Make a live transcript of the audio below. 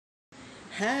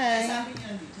Hi!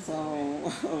 So,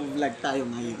 vlog tayo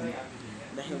ngayon.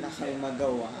 Dahil wala kayong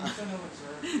magawa.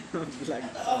 Vlog tayo.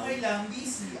 Okay lang,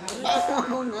 busy. Baka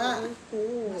mo nga.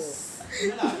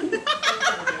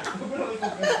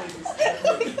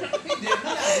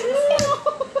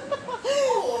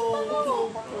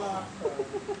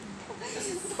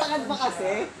 Pangad ba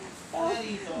kasi?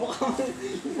 Mukha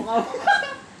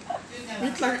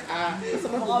Wait lang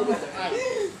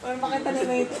para makita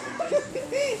nila ito.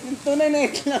 Yung tunay na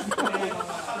itlog.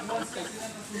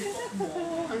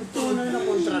 ang tunay na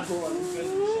kontrakuan.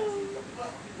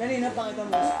 Kanina pakita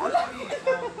mo.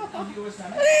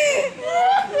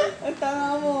 Ang tanga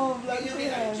mo. Vlog ko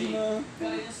yan.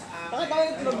 Pakita ko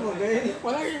yung itlog mo, guys.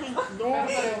 Wala yung itlog.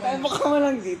 Ay, mukha mo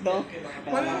lang dito.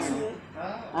 Wala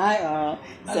Ay,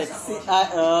 sexy. Ay,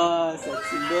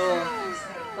 sexy do.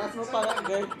 Tapos mo pala,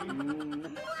 girl.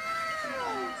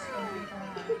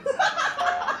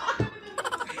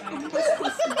 ang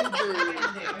bastos mo, girl.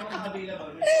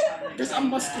 Kasi ang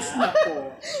bastos na po.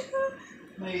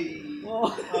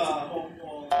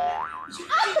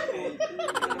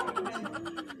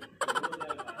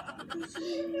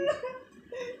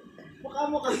 Mukha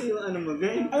mo kasi yung ano mo,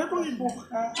 girl. Ayaw kong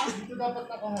ibuka. Dito dapat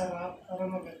nakaharap para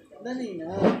maganda. Dali na.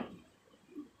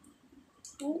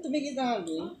 Tumigil na nga,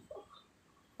 girl.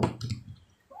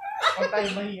 Pag tayo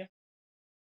mahiya.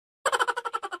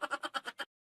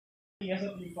 Mahiya sa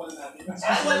people natin.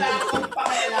 Wala akong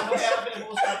pakialam kaya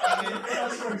pinag-uusapan ngayon.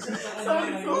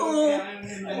 Sabi ko.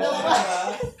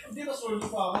 Hindi na solve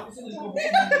pa ako kasi nag-ubok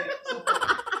na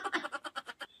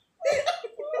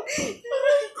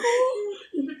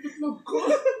Hindi itlog ko.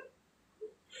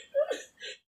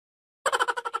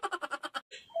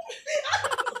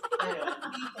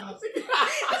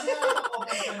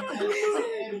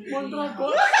 Montra ko.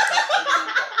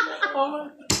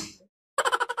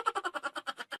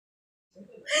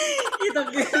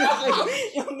 Kita-kita na kayo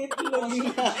yung itlog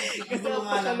niya. Kasi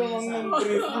pakalumang ng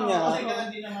brief niya.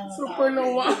 Super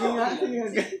lowa. Sige nga, sige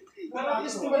nga.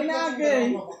 Sabay na,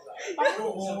 girl.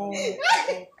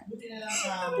 Buti na lang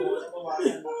sa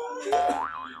bawasan mo.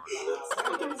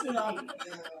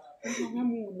 Ano nga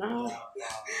muna?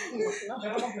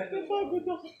 Napagod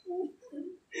ako.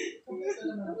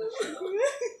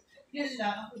 Yan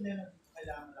lang ang problema.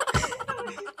 Kailangan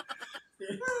lang.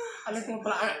 Alam ko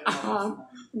pala, ang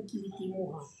kiliti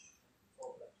mo ha.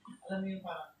 Alam mo yung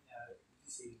parang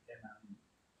save ka ng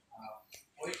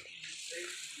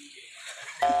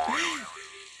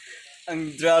Ang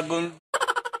dragon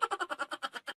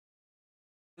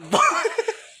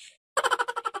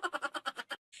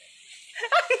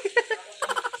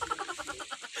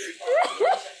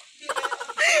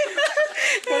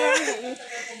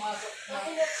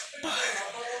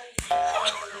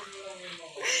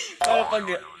para pag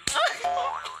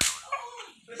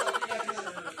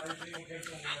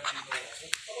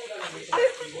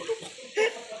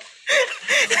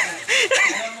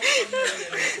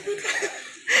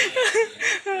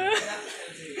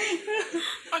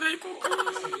Aray ko.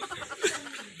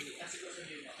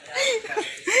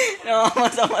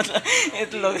 masama sa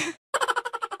itlog.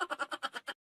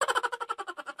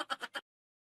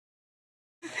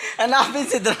 Hanapin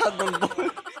si Dragon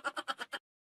Ball.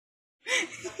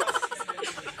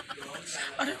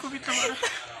 Aray ko, bitaw.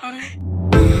 Aray.